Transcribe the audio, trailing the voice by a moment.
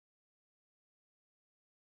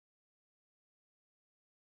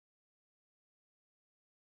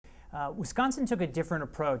Wisconsin took a different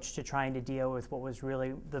approach to trying to deal with what was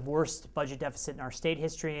really the worst budget deficit in our state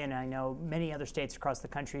history, and I know many other states across the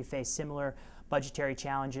country face similar budgetary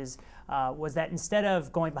challenges, was that instead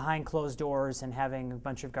of going behind closed doors and having a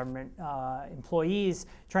bunch of government employees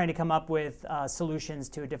trying to come up with solutions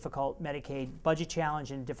to a difficult Medicaid budget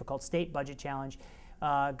challenge and a difficult state budget challenge,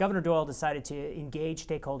 Governor Doyle decided to engage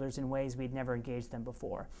stakeholders in ways we'd never engaged them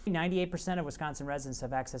before. 98% of Wisconsin residents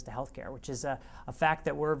have access to health care, which is a fact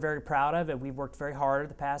that we're very proud of, and we've worked very hard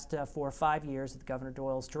the past 4 or 5 years at Governor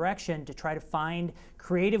Doyle's direction to try to find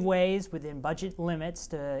creative ways within budget limits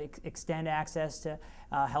to extend access to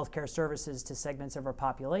health care services to segments of our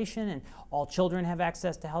population, and all children have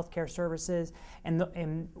access to health care services. And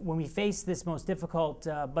when we face this most difficult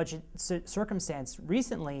budget circumstance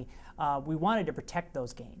recently, we wanted to protect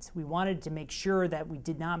those gains. We wanted to make sure that we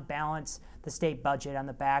did not balance the state budget on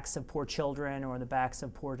the backs of poor children or the backs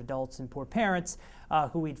of poor adults and poor parents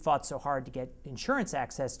who we'd fought so hard to get insurance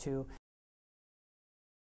access to.